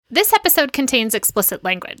This episode contains explicit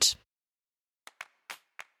language.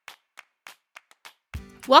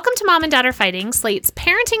 Welcome to Mom and Dad Are Fighting, Slate's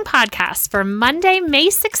parenting podcast for Monday, May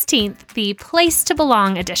 16th, the Place to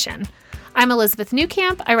Belong edition. I'm Elizabeth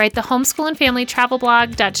Newcamp. I write the homeschool and family travel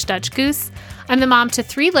blog, Dutch Goose. I'm the mom to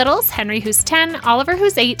 3 littles, Henry who's 10, Oliver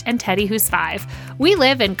who's 8, and Teddy who's 5. We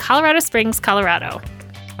live in Colorado Springs, Colorado.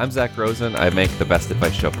 I'm Zach Rosen. I make the Best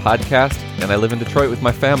Advice Show podcast, and I live in Detroit with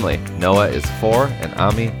my family. Noah is 4, and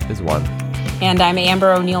Ami is 1. And I'm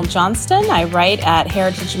Amber O'Neill Johnston. I write at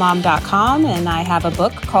heritagemom.com, and I have a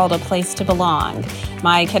book called A Place to Belong.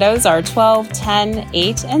 My kiddos are 12, 10,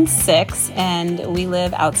 8, and 6, and we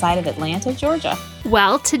live outside of Atlanta, Georgia.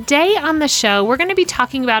 Well, today on the show, we're going to be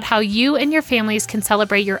talking about how you and your families can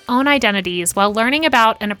celebrate your own identities while learning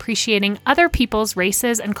about and appreciating other people's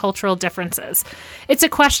races and cultural differences. It's a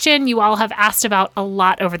question you all have asked about a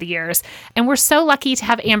lot over the years, and we're so lucky to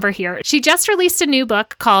have Amber here. She just released a new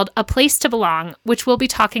book called A Place to Belong, which we'll be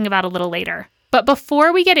talking about a little later. But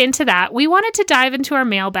before we get into that, we wanted to dive into our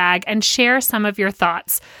mailbag and share some of your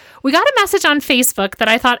thoughts. We got a message on Facebook that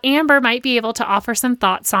I thought Amber might be able to offer some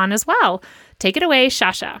thoughts on as well. Take it away,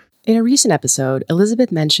 Shasha. In a recent episode,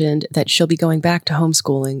 Elizabeth mentioned that she'll be going back to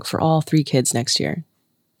homeschooling for all 3 kids next year.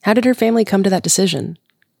 How did her family come to that decision?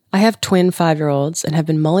 I have twin 5-year-olds and have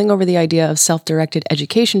been mulling over the idea of self-directed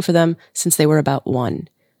education for them since they were about 1.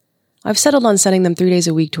 I've settled on sending them 3 days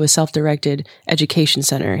a week to a self-directed education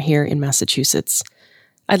center here in Massachusetts.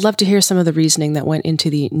 I'd love to hear some of the reasoning that went into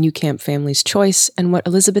the Newcamp family's choice and what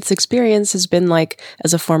Elizabeth's experience has been like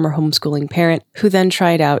as a former homeschooling parent who then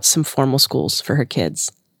tried out some formal schools for her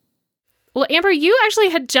kids. Well, Amber, you actually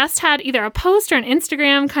had just had either a post or an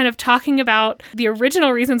Instagram kind of talking about the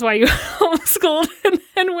original reasons why you homeschooled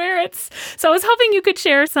and where it's. So I was hoping you could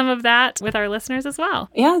share some of that with our listeners as well.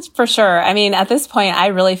 Yeah, for sure. I mean, at this point, I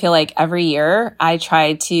really feel like every year I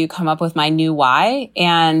try to come up with my new why.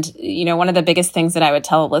 And, you know, one of the biggest things that I would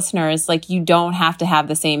tell listeners, like, you don't have to have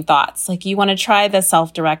the same thoughts. Like, you want to try the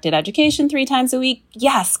self-directed education 3 times a week?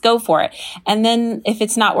 Yes, go for it. And then if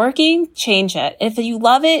it's not working, change it. If you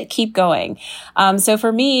love it, keep going. So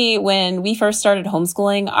for me, when we first started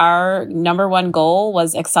homeschooling, our number one goal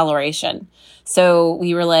was acceleration. So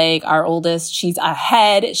we were like, our oldest, she's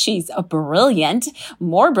ahead. She's brilliant,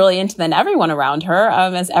 more brilliant than everyone around her,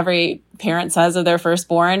 as every parent says of their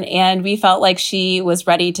firstborn. And we felt like she was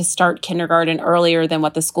ready to start kindergarten earlier than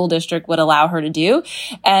what the school district would allow her to do.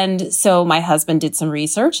 And so my husband did some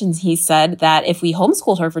research, and he said that if we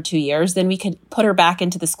homeschooled her for 2 years, then we could put her back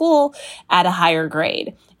into the school at a higher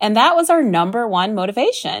grade. And that was our number one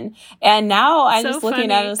motivation. And now I'm just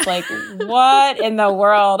looking at us like, what in the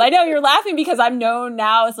world? I know you're laughing because I'm known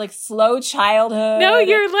now as like slow childhood. No,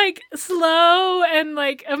 you're like slow and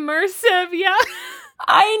like immersive. Yeah.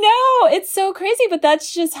 I know, it's so crazy, but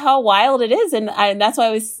that's just how wild it is. And that's why I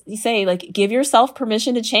always say, like, give yourself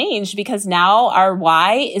permission to change, because now our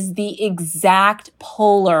why is the exact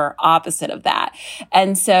polar opposite of that.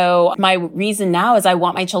 And so my reason now is I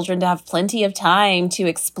want my children to have plenty of time to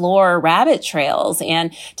explore rabbit trails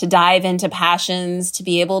and to dive into passions, to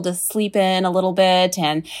be able to sleep in a little bit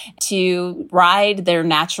and to ride their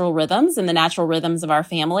natural rhythms and the natural rhythms of our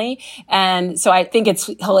family. And so I think it's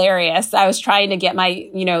hilarious. I was trying to get my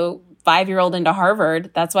 5-year-old into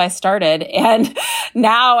Harvard. That's why I started. And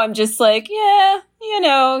now I'm just like, yeah,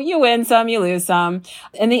 you win some, you lose some.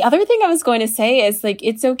 And the other thing I was going to say is, like,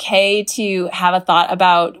 it's okay to have a thought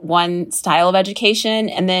about one style of education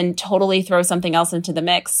and then totally throw something else into the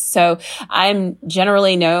mix. So I'm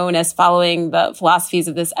generally known as following the philosophies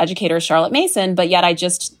of this educator, Charlotte Mason, but yet I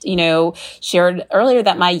just, shared earlier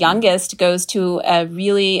that my youngest goes to a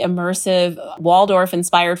really immersive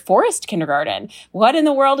Waldorf-inspired forest kindergarten. What in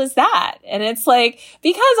the world is that? And it's like,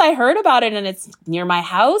 because I heard about it and it's near my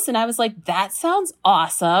house, and I was like, that sounds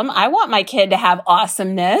awesome. I want my kid to have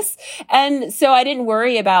awesomeness. And so I didn't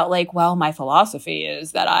worry about like, well, my philosophy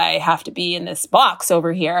is that I have to be in this box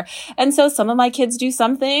over here. And so some of my kids do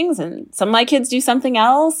some things and some of my kids do something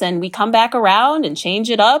else. And we come back around and change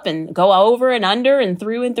it up and go over and under and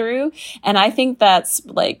through and through. And I think that's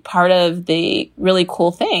like part of the really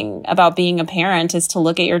cool thing about being a parent, is to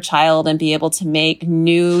look at your child and be able to make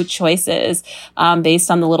new choices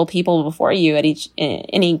based on the little people before you at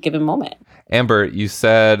any given moment. Amber, you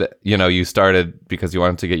said, you started because you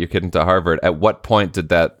wanted to get your kid into Harvard. At what point did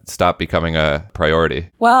that stop becoming a priority?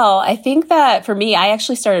 Well, I think that for me, I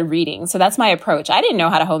actually started reading. So that's my approach. I didn't know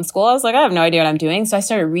how to homeschool. I was like, I have no idea what I'm doing. So I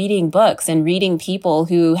started reading books and reading people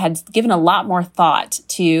who had given a lot more thought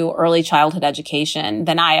to early childhood education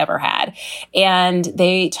than I ever had. And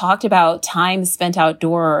they talked about time spent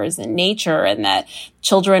outdoors and nature, and that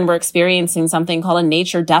children were experiencing something called a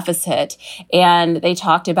nature deficit. And they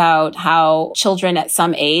talked about how children at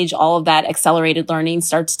some age, all of that accelerated learning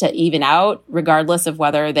starts to even out, regardless of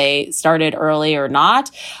whether they started early or not.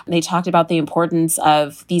 They talked about the importance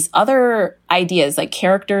of these other ideas like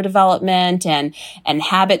character development and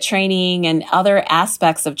habit training and other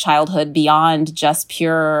aspects of childhood beyond just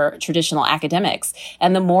pure traditional academics.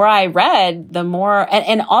 And the more I read, the more,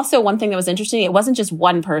 and also one thing that was interesting, it wasn't just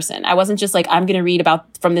one person. I wasn't just like, I'm going to read about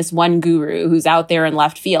from this one guru who's out there in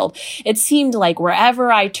left field. It seemed like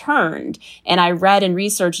wherever I turned and I read and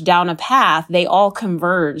researched down a path, they all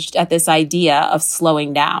converged at this idea of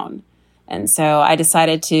slowing down. And so I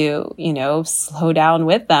decided to, slow down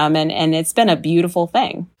with them. And it's been a beautiful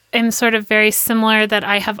thing. I'm sort of very similar, that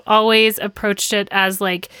I have always approached it as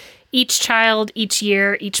like each child, each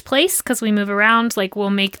year, each place, because we move around, like we'll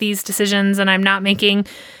make these decisions and I'm not making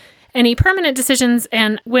any permanent decisions.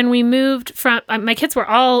 And when we moved from, my kids were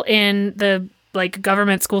all in the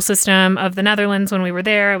government school system of the Netherlands when we were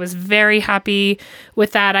there. I was very happy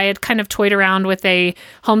with that. I had kind of toyed around with a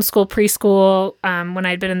homeschool preschool when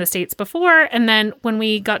I'd been in the States before. And then when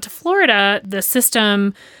we got to Florida, the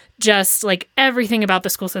system, just everything about the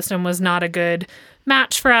school system was not a good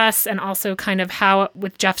match for us. And also kind of how,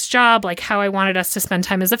 with Jeff's job, how I wanted us to spend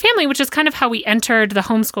time as a family, which is kind of how we entered the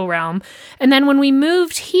homeschool realm. And then when we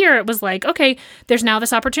moved here, it was like, okay, there's now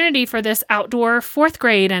this opportunity for this outdoor 4th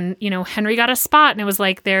grade. And, Henry got a spot, and it was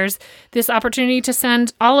like, there's this opportunity to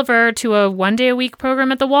send Oliver to a 1-day-a-week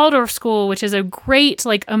program at the Waldorf School, which is a great,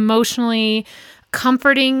 emotionally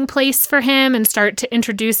comforting place for him, and start to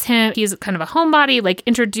introduce him. He's kind of a homebody,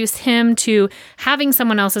 introduce him to having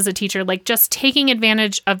someone else as a teacher, just taking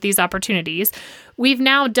advantage of these opportunities. We've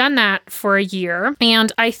now done that for a year.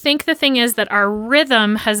 And I think the thing is that our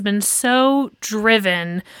rhythm has been so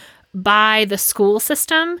driven by the school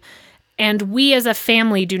system. And we as a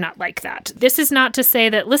family do not like that. This is not to say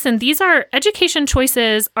that, listen, these are education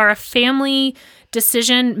choices are a family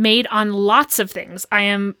decision made on lots of things. I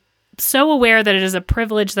am so aware that it is a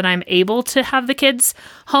privilege that I'm able to have the kids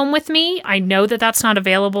home with me. I know that that's not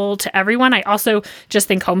available to everyone. I also just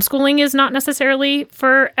think homeschooling is not necessarily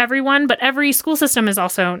for everyone, but every school system is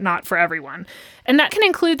also not for everyone. And that can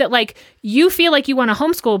include that, you feel like you want to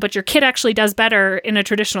homeschool, but your kid actually does better in a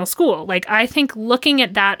traditional school. I think looking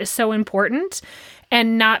at that is so important,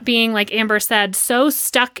 and not being, like Amber said, so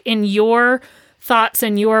stuck in your thoughts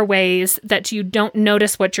and your ways that you don't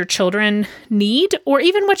notice what your children need, or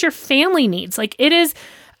even what your family needs.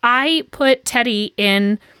 I put Teddy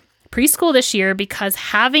in preschool this year because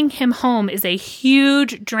having him home is a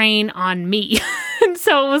huge drain on me. And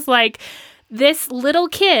so it was like, this little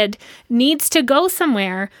kid needs to go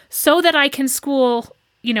somewhere so that I can school,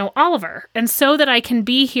 Oliver, and so that I can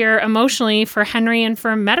be here emotionally for Henry and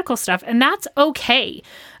for medical stuff. And that's okay.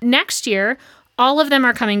 Next year, all of them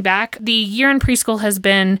are coming back. The year in preschool has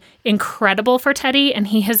been incredible for Teddy, and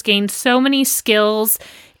he has gained so many skills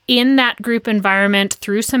in that group environment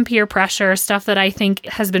through some peer pressure, stuff that I think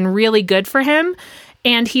has been really good for him.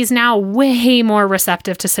 And he's now way more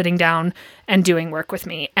receptive to sitting down and doing work with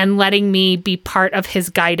me and letting me be part of his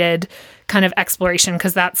guided kind of exploration,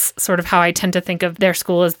 because that's sort of how I tend to think of their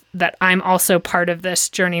school, is that I'm also part of this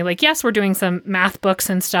journey. Yes, we're doing some math books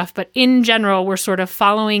and stuff, but in general, we're sort of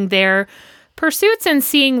following their pursuits and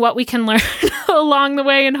seeing what we can learn along the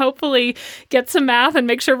way, and hopefully get some math and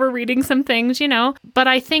make sure we're reading some things, But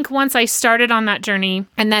I think once I started on that journey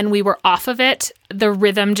and then we were off of it, the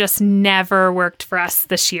rhythm just never worked for us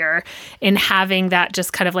this year in having that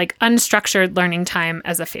just kind of unstructured learning time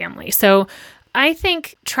as a family. So I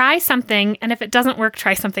think try something, and if it doesn't work,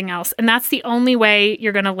 try something else. And that's the only way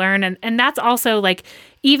you're going to learn. And that's also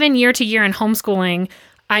even year to year in homeschooling,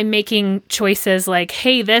 I'm making choices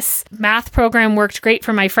hey, this math program worked great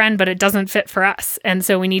for my friend, but it doesn't fit for us. And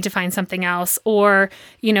so we need to find something else. Or,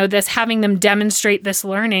 this having them demonstrate this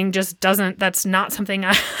learning just that's not something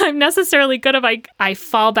I'm necessarily good at. I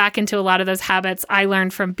fall back into a lot of those habits I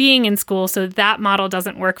learned from being in school. So that model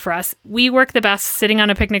doesn't work for us. We work the best sitting on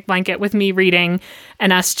a picnic blanket with me reading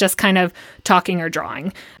and us just kind of talking or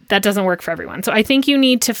drawing. That doesn't work for everyone. So I think you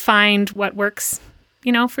need to find what works,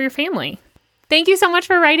 for your family. Thank you so much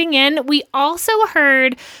for writing in. We also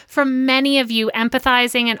heard from many of you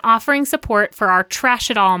empathizing and offering support for our Trash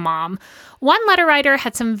It All mom. One letter writer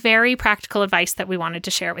had some very practical advice that we wanted to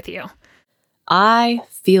share with you. I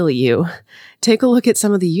feel you. Take a look at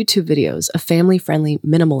some of the YouTube videos of family-friendly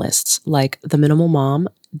minimalists like The Minimal Mom,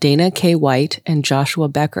 Dana K. White, and Joshua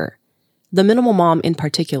Becker. The Minimal Mom in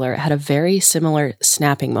particular had a very similar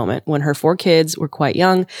snapping moment when her 4 kids were quite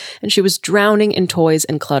young and she was drowning in toys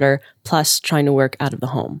and clutter, plus trying to work out of the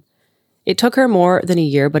home. It took her more than a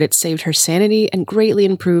year, but it saved her sanity and greatly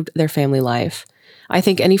improved their family life. I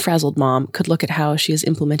think any frazzled mom could look at how she has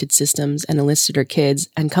implemented systems and enlisted her kids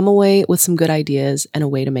and come away with some good ideas and a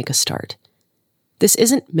way to make a start. This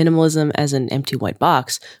isn't minimalism as an empty white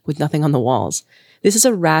box with nothing on the walls. This is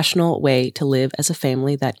a rational way to live as a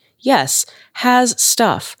family that, yes, has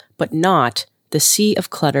stuff, but not the sea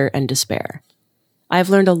of clutter and despair.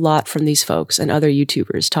 I've learned a lot from these folks and other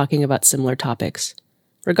YouTubers talking about similar topics.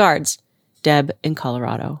 Regards, Deb in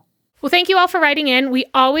Colorado. Well, thank you all for writing in. We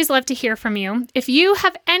always love to hear from you. If you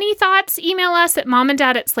have any thoughts, email us at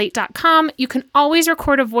momanddad@slate.com. You can always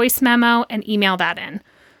record a voice memo and email that in.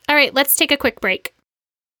 All right, let's take a quick break.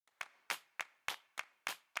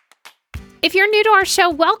 If you're new to our show,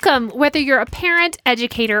 welcome. Whether you're a parent,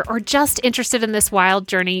 educator, or just interested in this wild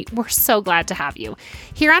journey, we're so glad to have you.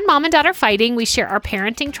 Here on Mom and Dad Are Fighting, we share our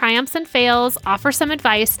parenting triumphs and fails, offer some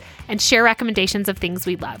advice, and share recommendations of things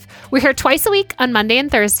we love. We're here twice a week on Monday and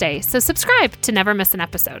Thursday, so subscribe to never miss an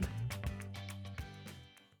episode.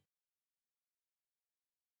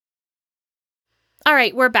 All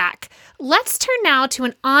right, we're back. Let's turn now to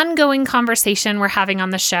an ongoing conversation we're having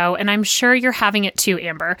on the show, and I'm sure you're having it too,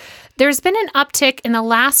 Amber. There's been an uptick in the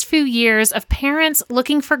last few years of parents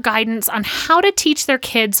looking for guidance on how to teach their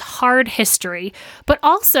kids hard history, but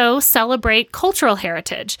also celebrate cultural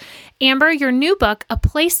heritage. Amber, your new book, A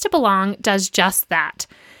Place to Belong, does just that.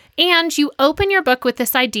 And you open your book with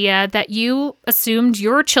this idea that you assumed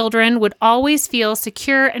your children would always feel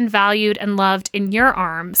secure and valued and loved in your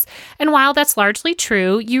arms. And while that's largely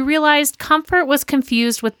true, you realized comfort was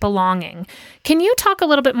confused with belonging. Can you talk a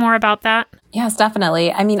little bit more about that? Yes,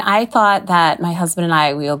 definitely. I mean, I thought that my husband and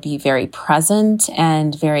I will be very present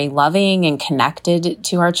and very loving and connected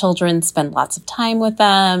to our children, spend lots of time with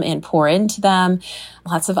them and pour into them,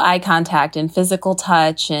 lots of eye contact and physical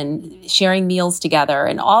touch and sharing meals together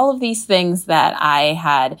and all of these things that I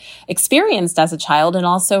had experienced as a child and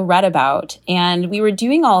also read about. And we were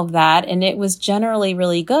doing all of that and it was generally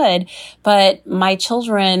really good, but my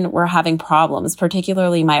children were having problems,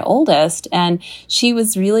 particularly my oldest, and she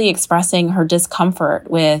was really expressing her discomfort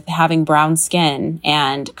with having brown skin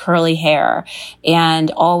and curly hair. And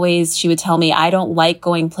always she would tell me, I don't like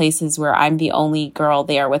going places where I'm the only girl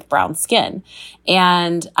there with brown skin.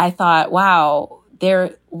 And I thought, wow,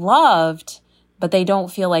 they're loved, but they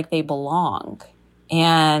don't feel like they belong.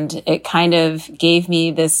 And it kind of gave me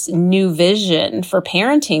this new vision for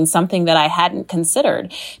parenting, something that I hadn't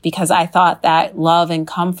considered because I thought that love and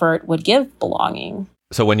comfort would give belonging.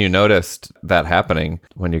 So when you noticed that happening,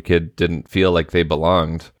 when your kid didn't feel like they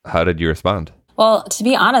belonged, how did you respond? Well, to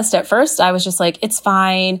be honest, at first I was just like, it's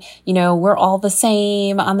fine. You know, we're all the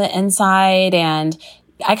same on the inside. And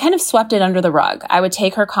I kind of swept it under the rug. I would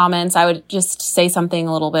take her comments. I would just say something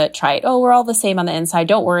a little bit trite. Oh, we're all the same on the inside.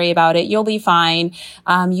 Don't worry about it. You'll be fine.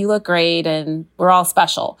 You look great and we're all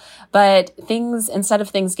special. But instead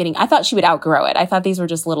of things getting, I thought she would outgrow it. I thought these were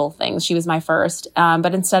just little things. She was my first.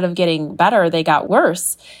 But instead of getting better, they got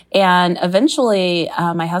worse. And eventually,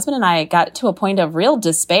 my husband and I got to a point of real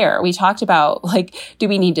despair. We talked about, like, do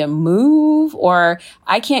we need to move? Or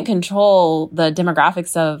I can't control the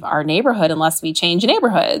demographics of our neighborhood unless we change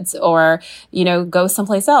neighborhoods or, you know, go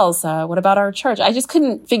someplace else. What about our church? I just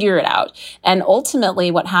couldn't figure it out. And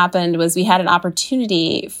ultimately what happened was we had an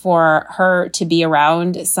opportunity for her to be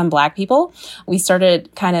around some Black people. We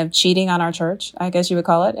started kind of cheating on our church, I guess you would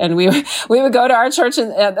call it. And we would go to our church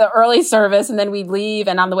at the early service and then we'd leave.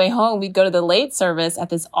 And on the way home, we'd go to the late service at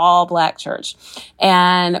this all Black church.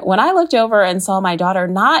 And when I looked over and saw my daughter,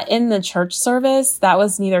 not in the church service, that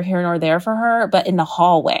was neither here nor there for her, but in the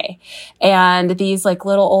hallway. And these like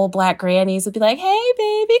little old Black grannies would be like, hey,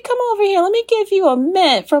 baby, come over here. Let me give you a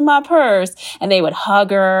mint from my purse. And they would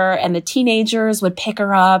hug her and the teenagers would pick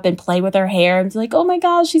her up and play with her hair and be like, oh my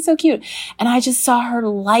gosh, she's so cute. And I just saw her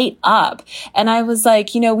light up. And I was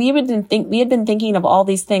like, you know, we had been thinking of all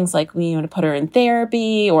these things, like we want to put her in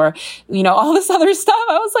therapy or, you know, all this other stuff.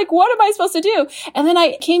 I was like, what am I supposed to do? And then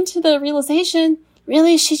I came to the realization,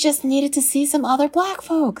 really, she just needed to see some other Black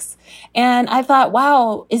folks. And I thought,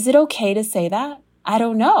 wow, is it okay to say that? I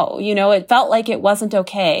don't know. It felt like it wasn't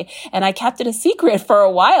okay. And I kept it a secret for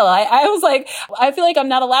a while. I was like, I feel like I'm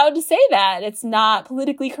not allowed to say that. It's not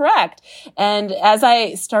politically correct. And as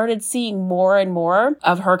I started seeing more and more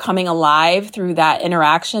of her coming alive through that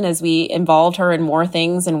interaction, as we involved her in more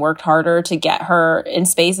things and worked harder to get her in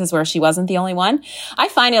spaces where she wasn't the only one, I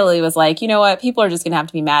finally was like, you know what? People are just going to have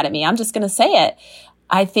to be mad at me. I'm just going to say it.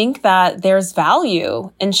 I think that there's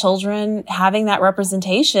value in children having that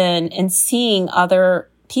representation and seeing other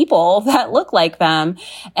people that look like them,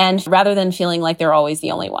 and rather than feeling like they're always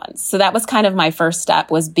the only ones. So that was kind of my first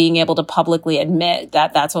step, was being able to publicly admit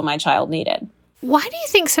that that's what my child needed. Why do you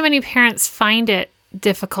think so many parents find it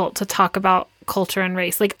difficult to talk about culture and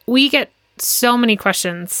race? Like, we get so many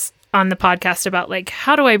questions on the podcast about, like,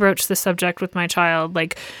 how do I broach the subject with my child?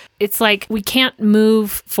 Like, it's like we can't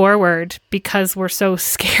move forward because we're so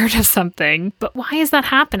scared of something. But why is that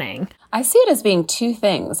happening? I see it as being two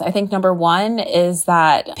things. I think number one is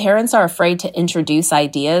that parents are afraid to introduce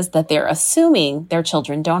ideas that they're assuming their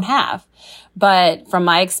children don't have. But from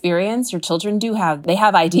my experience, your children they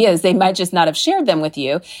have ideas. They might just not have shared them with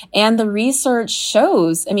you. And the research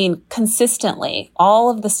shows, consistently, all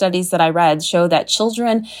of the studies that I read show that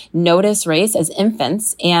children notice race as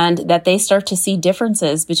infants, and that they start to see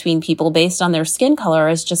differences between people based on their skin color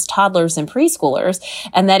as just toddlers and preschoolers,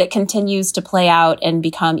 and that it continues to play out and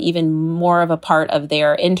become even more of a part of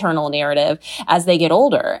their internal narrative as they get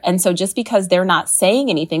older. And so just because they're not saying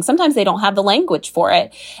anything, sometimes they don't have the language for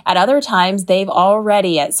it. At other times, they've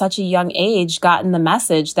already at such a young age gotten the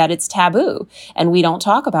message that it's taboo and we don't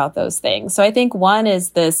talk about those things. So I think one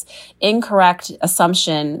is this incorrect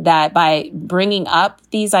assumption that by bringing up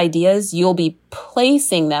these ideas, you'll be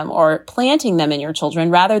placing them or planting them in your children,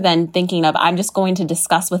 rather than thinking of, I'm just going to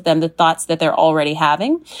discuss with them the thoughts that they're already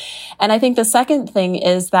having. And I think the second thing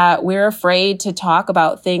is that we're afraid to talk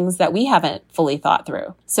about things that we haven't fully thought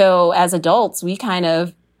through. So as adults, we kind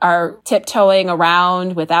of are tiptoeing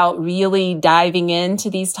around without really diving into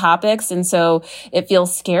these topics. And so it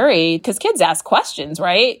feels scary because kids ask questions,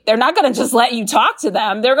 right? They're not going to just let you talk to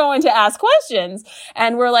them. They're going to ask questions.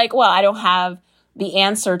 And we're like, well, I don't have the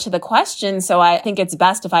answer to the question. So I think it's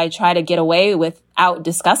best if I try to get away without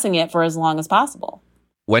discussing it for as long as possible.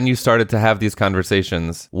 When you started to have these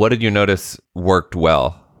conversations, what did you notice worked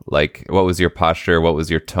well? Like, what was your posture? What was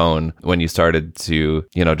your tone when you started to,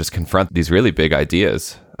 just confront these really big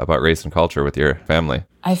ideas about race and culture with your family?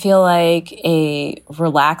 I feel like a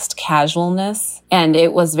relaxed casualness, and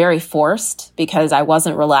it was very forced because I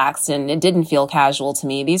wasn't relaxed and it didn't feel casual to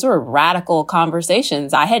me. These were radical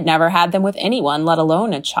conversations. I had never had them with anyone, let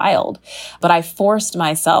alone a child. But I forced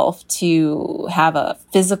myself to have a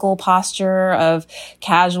physical posture of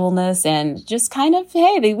casualness and just kind of,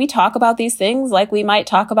 hey, we talk about these things like we might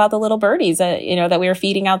talk about the little birdies, that we were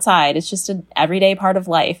feeding outside. It's just an everyday part of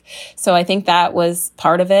life. So I think that was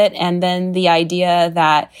part of it. And then the idea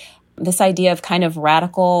this idea of kind of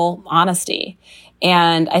radical honesty.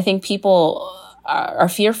 And I think people are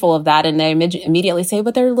fearful of that, and they immediately say,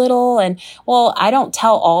 but they're little. And well, I don't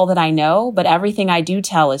tell all that I know, but everything I do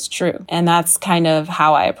tell is true. And that's kind of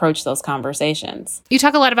how I approach those conversations. You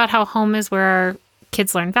talk a lot about how home is where our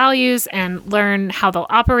kids learn values and learn how they'll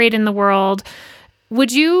operate in the world.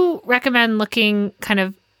 Would you recommend looking kind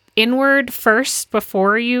of inward first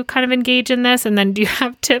before you kind of engage in this? And then do you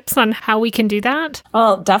have tips on how we can do that?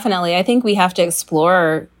 Well, definitely. I think we have to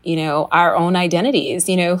explore, our own identities.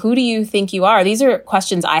 Who do you think you are? These are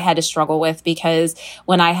questions I had to struggle with, because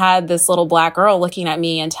when I had this little Black girl looking at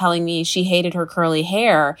me and telling me she hated her curly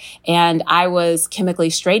hair, and I was chemically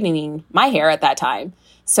straightening my hair at that time.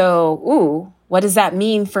 So, what does that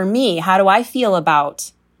mean for me? How do I feel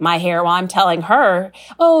about my hair while I'm telling her,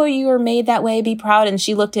 oh, you were made that way, be proud? And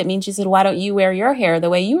she looked at me and she said, why don't you wear your hair the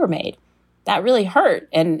way you were made? That really hurt.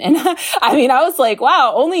 And I was like,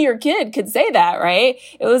 wow, only your kid could say that, right?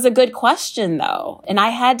 It was a good question though. And I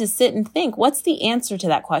had to sit and think, what's the answer to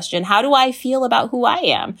that question? How do I feel about who I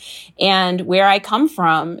am and where I come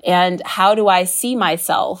from? And how do I see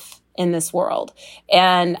myself in this world?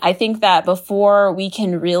 And I think that before we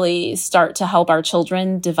can really start to help our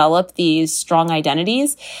children develop these strong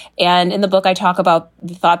identities, and in the book I talk about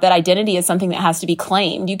the thought that identity is something that has to be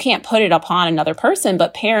claimed. You can't put it upon another person,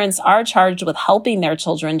 but parents are charged with helping their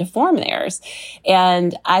children to form theirs.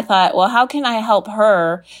 And I thought, well, how can I help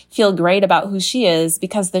her feel great about who she is?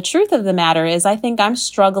 Because the truth of the matter is, I think I'm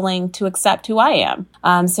struggling to accept who I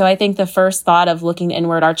am. So I think the first thought of looking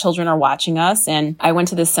inward, our children are watching us. And I went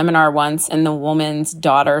to this seminar seminar once, and the woman's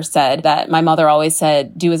daughter said that my mother always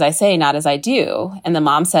said, do as I say, not as I do. And the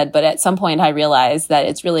mom said, but at some point I realized that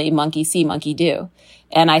it's really monkey see, monkey do.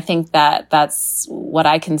 And I think that that's what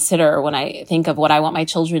I consider when I think of what I want my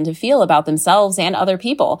children to feel about themselves and other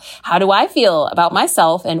people. How do I feel about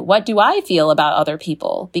myself, and what do I feel about other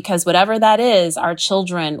people? Because whatever that is, our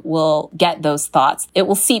children will get those thoughts. It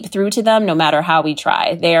will seep through to them no matter how we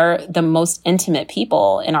try. They're the most intimate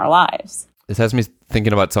people in our lives. This has me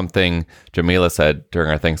thinking about something Jamila said during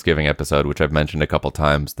our Thanksgiving episode, which I've mentioned a couple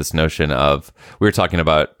times. This notion of, we were talking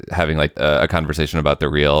about having like a conversation about the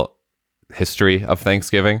real history of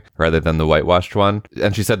Thanksgiving rather than the whitewashed one.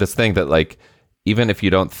 And she said this thing that, like, even if you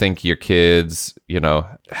don't think your kids,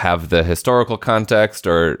 have the historical context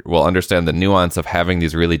or will understand the nuance of having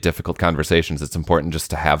these really difficult conversations, it's important just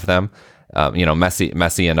to have them,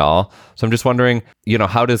 messy and all. So I'm just wondering,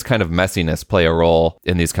 how does kind of messiness play a role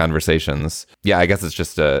in these conversations? Yeah, I guess it's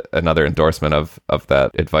just another endorsement of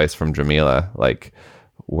that advice from Jamila. Like,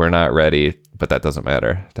 we're not ready, but that doesn't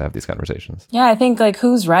matter to have these conversations. Yeah, I think like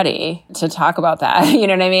who's ready to talk about that? You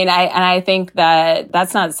know what I mean? I think that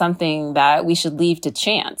that's not something that we should leave to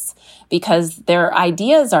chance, because their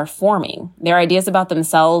ideas are forming. Their ideas about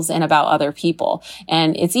themselves and about other people.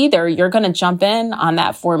 And it's either you're going to jump in on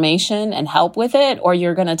that formation and help with it, or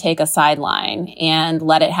you're going to take a sideline and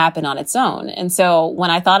let it happen on its own. And so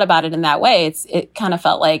when I thought about it in that way, it kind of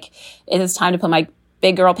felt like it is time to put my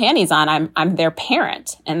big girl panties on. I'm their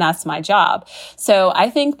parent, and that's my job. So I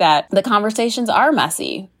think that the conversations are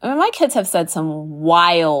messy. I mean, my kids have said some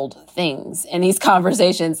wild things in these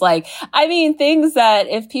conversations. Things that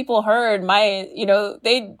if people heard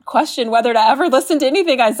they'd question whether to ever listen to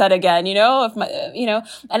anything I said again,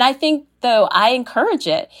 and I think though I encourage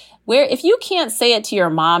it, where if you can't say it to your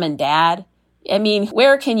mom and dad, I mean,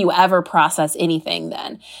 where can you ever process anything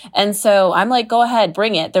then? And so I'm like, go ahead,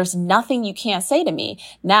 bring it. There's nothing you can't say to me.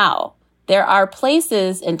 Now, there are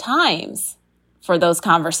places and times for those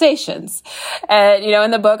conversations. And, in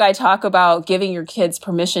the book, I talk about giving your kids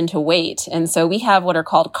permission to wait. And so we have what are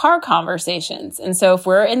called car conversations. And so if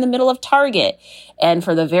we're in the middle of Target and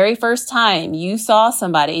for the very first time you saw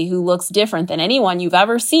somebody who looks different than anyone you've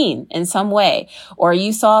ever seen in some way, or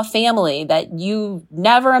you saw a family that you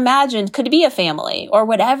never imagined could be a family, or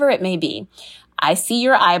whatever it may be, I see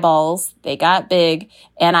your eyeballs, they got big,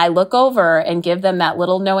 and I look over and give them that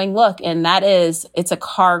little knowing look. And that is, it's a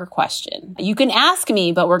car question. You can ask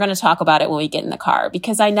me, but we're going to talk about it when we get in the car,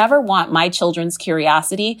 because I never want my children's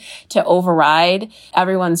curiosity to override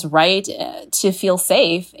everyone's right to feel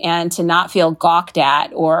safe and to not feel gawked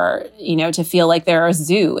at, or, to feel like they're a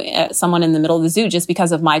zoo, someone in the middle of the zoo just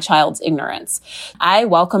because of my child's ignorance. I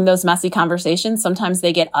welcome those messy conversations. Sometimes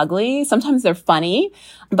they get ugly. Sometimes they're funny,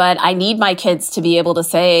 but I need my kids to be able to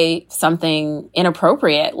say something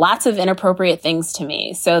inappropriate, lots of inappropriate things to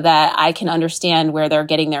me, so that I can understand where they're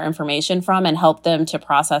getting their information from and help them to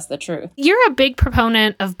process the truth. You're a big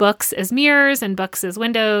proponent of books as mirrors and books as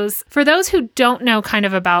windows. For those who don't know kind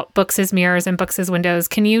of about books as mirrors and books as windows,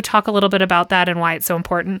 can you talk a little bit about that and why it's so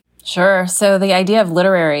important? Sure. So the idea of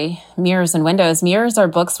literary mirrors and windows. Mirrors are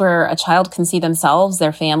books where a child can see themselves,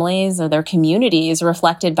 their families, or their communities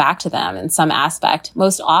reflected back to them in some aspect.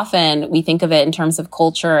 Most often we think of it in terms of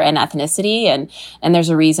culture and ethnicity, and there's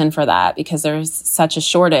a reason for that, because there's such a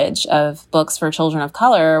shortage of books for children of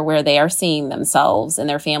color where they are seeing themselves and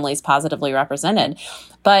their families positively represented.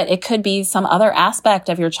 But it could be some other aspect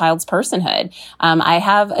of your child's personhood. I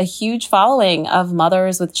have a huge following of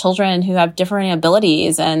mothers with children who have different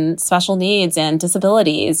abilities and special needs and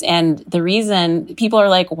disabilities. And the reason people are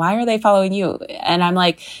like, why are they following you? And I'm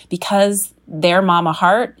like, because their mama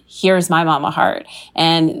heart, here's my mama heart.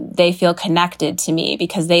 And they feel connected to me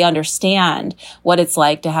because they understand what it's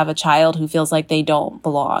like to have a child who feels like they don't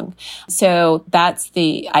belong. So that's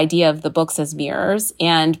the idea of the books as mirrors.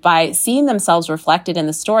 And by seeing themselves reflected in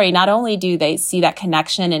the story, not only do they see that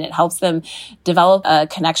connection and it helps them develop a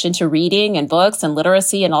connection to reading and books and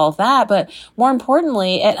literacy and all of that, but more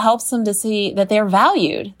importantly, it helps them to see that they're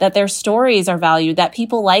valued, that their stories are valued, that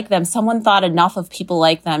people like them. Someone thought enough of people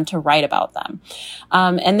like them to write about them.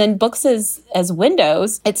 And then books as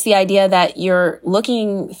windows, it's the idea that you're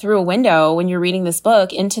looking through a window when you're reading this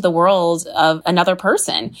book into the world of another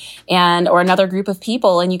person or another group of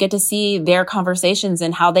people, and you get to see their conversations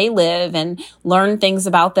and how they live and learn things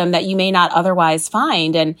about them that you may not otherwise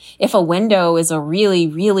find. And if a window is a really,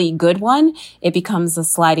 really good one, it becomes a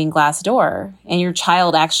sliding glass door, and your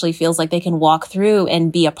child actually feels like they can walk through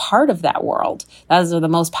and be a part of that world. Those are the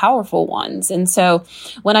most powerful ones. And so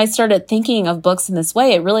when I started thinking of books in this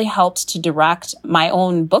way, it really helped to direct my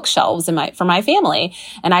own bookshelves for my family.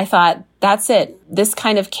 And I thought, that's it. This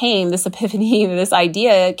kind of came, this epiphany, this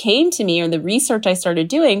idea came to me, or the research I started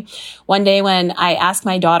doing one day when I asked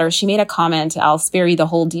my daughter, she made a comment, I'll spare you the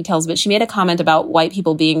whole details, but she made a comment about white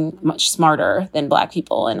people being much smarter than Black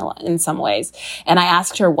people in some ways. And I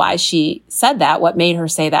asked her why she said that, what made her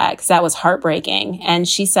say that, because that was heartbreaking. And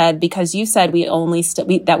she said, because you said we only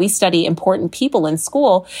that we study important people in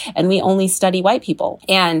school and we only study white people.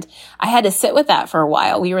 And I had to sit with that for a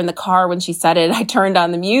while. We were in the car when she said it. I turned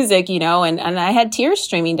on the music, and I had tears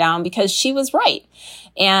streaming down because she was right.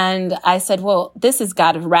 And I said, well, this has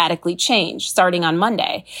got to radically change starting on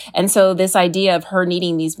Monday. And so this idea of her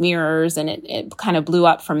needing these mirrors, and it kind of blew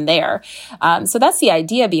up from there. So that's the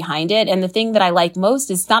idea behind it. And the thing that I like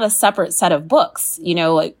most is not a separate set of books.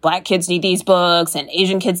 Like Black kids need these books and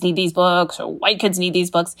Asian kids need these books or white kids need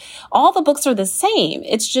these books. All the books are the same.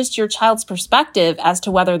 It's just your child's perspective as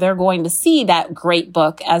to whether they're going to see that great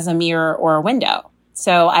book as a mirror or a window.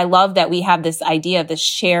 So I love that we have this idea of this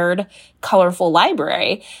shared, colorful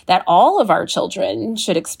library that all of our children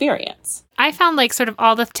should experience. I found like sort of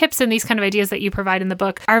all the tips and these kind of ideas that you provide in the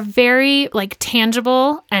book are very like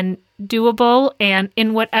tangible and doable and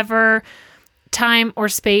in whatever time or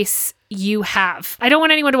space you have. I don't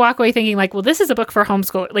want anyone to walk away thinking like, well, this is a book for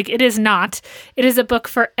homeschool. Like it is not. It is a book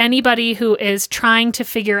for anybody who is trying to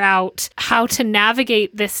figure out how to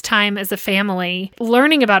navigate this time as a family,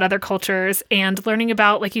 learning about other cultures and learning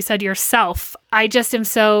about, like you said, yourself. I just am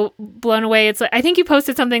so blown away. It's like, I think you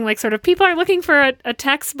posted something like sort of people are looking for a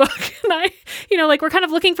textbook and like we're kind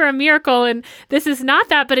of looking for a miracle, and this is not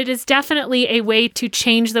that, but it is definitely a way to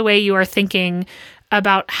change the way you are thinking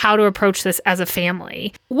about how to approach this as a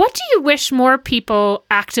family. What do you wish more people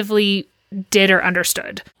actively did or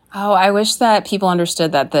understood? Oh, I wish that people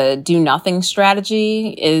understood that the do nothing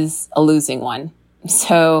strategy is a losing one.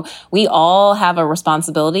 So we all have a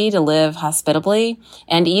responsibility to live hospitably.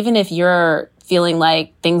 And even if you're feeling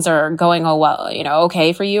like things are going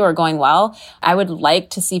okay for you or going well, I would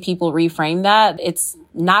like to see people reframe that. It's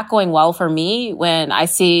not going well for me when I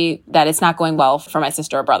see that it's not going well for my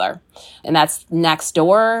sister or brother. And that's next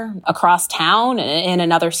door, across town, in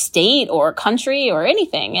another state or country or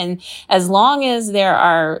anything. And as long as there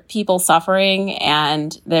are people suffering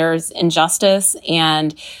and there's injustice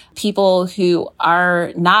and people who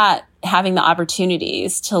are not having the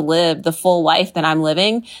opportunities to live the full life that I'm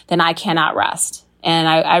living, then I cannot rest. And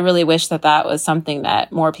I really wish that was something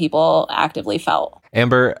that more people actively felt.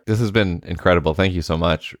 Amber, this has been incredible. Thank you so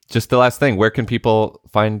much. Just the last thing, where can people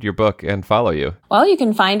find your book and follow you? Well, you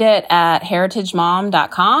can find it at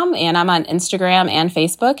heritagemom.com, and I'm on Instagram and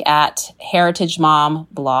Facebook at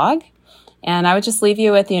heritagemomblog. And I would just leave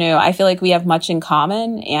you with, I feel like we have much in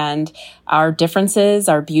common, and our differences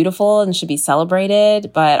are beautiful and should be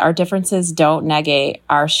celebrated, but our differences don't negate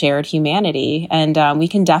our shared humanity. And we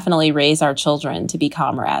can definitely raise our children to be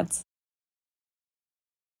comrades.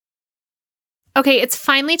 Okay, it's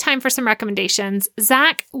finally time for some recommendations.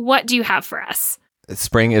 Zach, what do you have for us?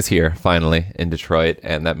 Spring is here, finally, in Detroit,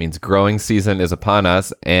 and that means growing season is upon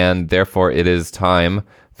us, and therefore it is time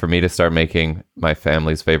for me to start making my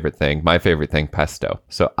family's favorite thing, pesto.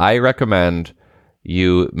 So I recommend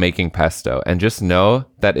you making pesto, and just know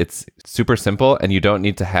that it's super simple and you don't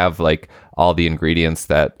need to have like all the ingredients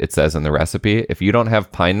that it says in the recipe. If you don't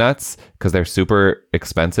have pine nuts, because they're super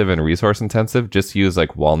expensive and resource intensive, just use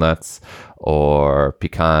like walnuts or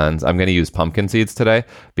pecans. I'm going to use pumpkin seeds today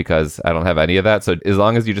because I don't have any of that. So as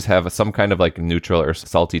long as you just have some kind of like neutral or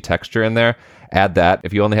salty texture in there, add that.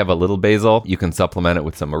 If you only have a little basil, you can supplement it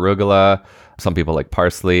with some arugula. Some people like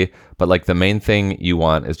parsley, but like the main thing you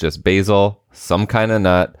want is just basil, some kind of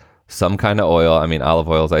nut, some kind of oil. I mean, olive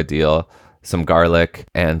oil is ideal, some garlic,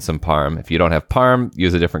 and some parm. If you don't have parm,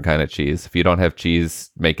 use a different kind of cheese. If you don't have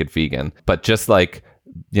cheese, make it vegan. But just like,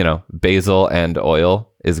 basil and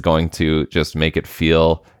oil is going to just make it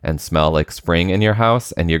feel and smell like spring in your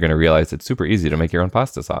house. And you're going to realize it's super easy to make your own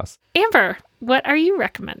pasta sauce. Amber, what are you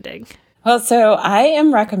recommending? Well, so I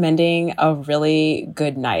am recommending a really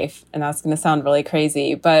good knife, and that's going to sound really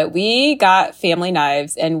crazy, but we got family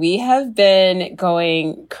knives and we have been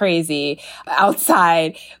going crazy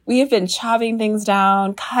outside. We have been chopping things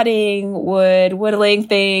down, cutting wood, whittling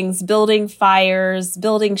things, building fires,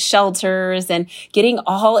 building shelters, and getting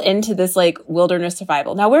all into this like wilderness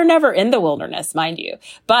survival. Now, we're never in the wilderness, mind you,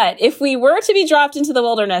 but if we were to be dropped into the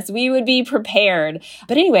wilderness, we would be prepared.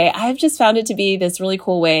 But anyway, I've just found it to be this really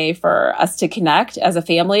cool way for for us to connect as a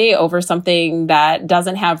family over something that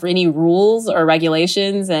doesn't have any rules or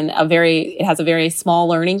regulations, and it has a very small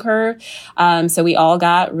learning curve. So we all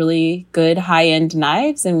got really good high-end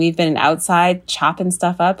knives, and we've been outside chopping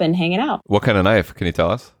stuff up and hanging out. What kind of knife? Can you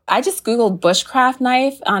tell us? I just Googled bushcraft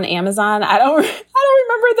knife on Amazon. I don't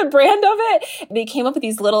remember the brand of it. They came up with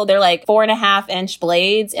these they're like 4.5-inch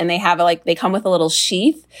blades, and they come with a little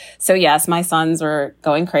sheath. So yes, my sons were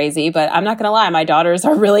going crazy, but I'm not going to lie. My daughters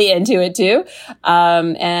are really into it too.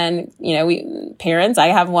 And parents, I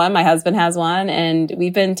have one, my husband has one, and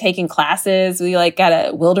we've been taking classes. We got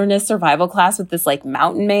a wilderness survival class with this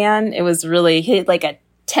mountain man. It was really, he had a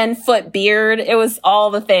 10-foot beard. It was all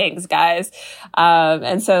the things, guys.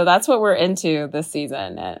 And so that's what we're into this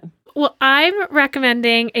season. Well, I'm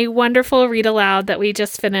recommending a wonderful read aloud that we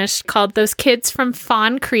just finished called Those Kids from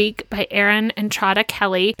Fawn Creek by Erin and Trada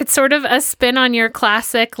Kelly. It's sort of a spin on your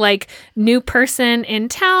classic, new person in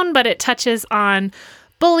town, but it touches on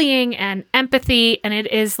bullying and empathy, and it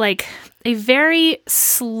is a very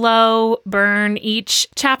slow burn. Each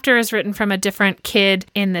chapter is written from a different kid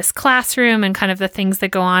in this classroom and kind of the things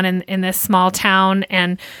that go on in this small town.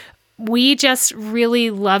 And we just really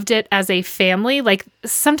loved it as a family.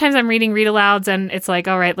 Sometimes I'm reading read alouds and it's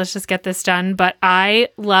all right, let's just get this done. But I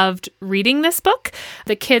loved reading this book.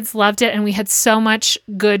 The kids loved it, and we had so much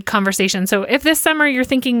good conversation. So if this summer you're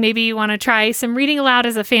thinking maybe you want to try some reading aloud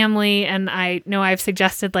as a family, and I know I've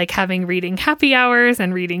suggested having reading happy hours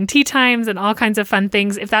and reading tea times and all kinds of fun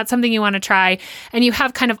things. If that's something you want to try, and you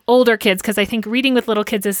have kind of older kids, because I think reading with little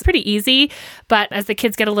kids is pretty easy, but as the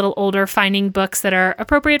kids get a little older, finding books that are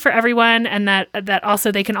appropriate for everyone and that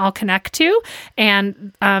also they can all connect to.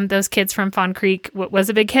 And Those Kids from Fawn Creek was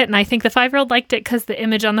a big hit. And I think the 5-year-old liked it because the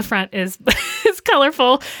image on the front is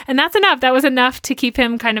colorful. And that's enough. That was enough to keep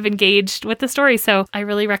him kind of engaged with the story. So I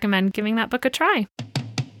really recommend giving that book a try.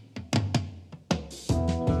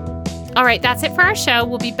 All right, that's it for our show.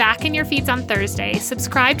 We'll be back in your feeds on Thursday.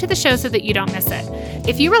 Subscribe to the show so that you don't miss it.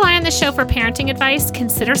 If you rely on the show for parenting advice,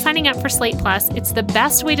 consider signing up for Slate Plus. It's the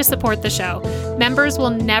best way to support the show. Members will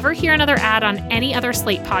never hear another ad on any other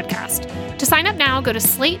Slate podcast. To sign up now, go to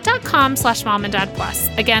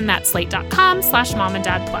slate.com/momanddadplus. Again, that's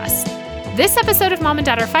slate.com/momanddadplus. This episode of Mom and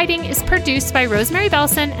Dad Are Fighting is produced by Rosemary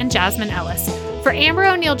Belson and Jasmine Ellis. For Amber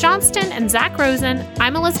O'Neill Johnston and Zach Rosen,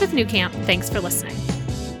 I'm Elizabeth Newcamp. Thanks for listening.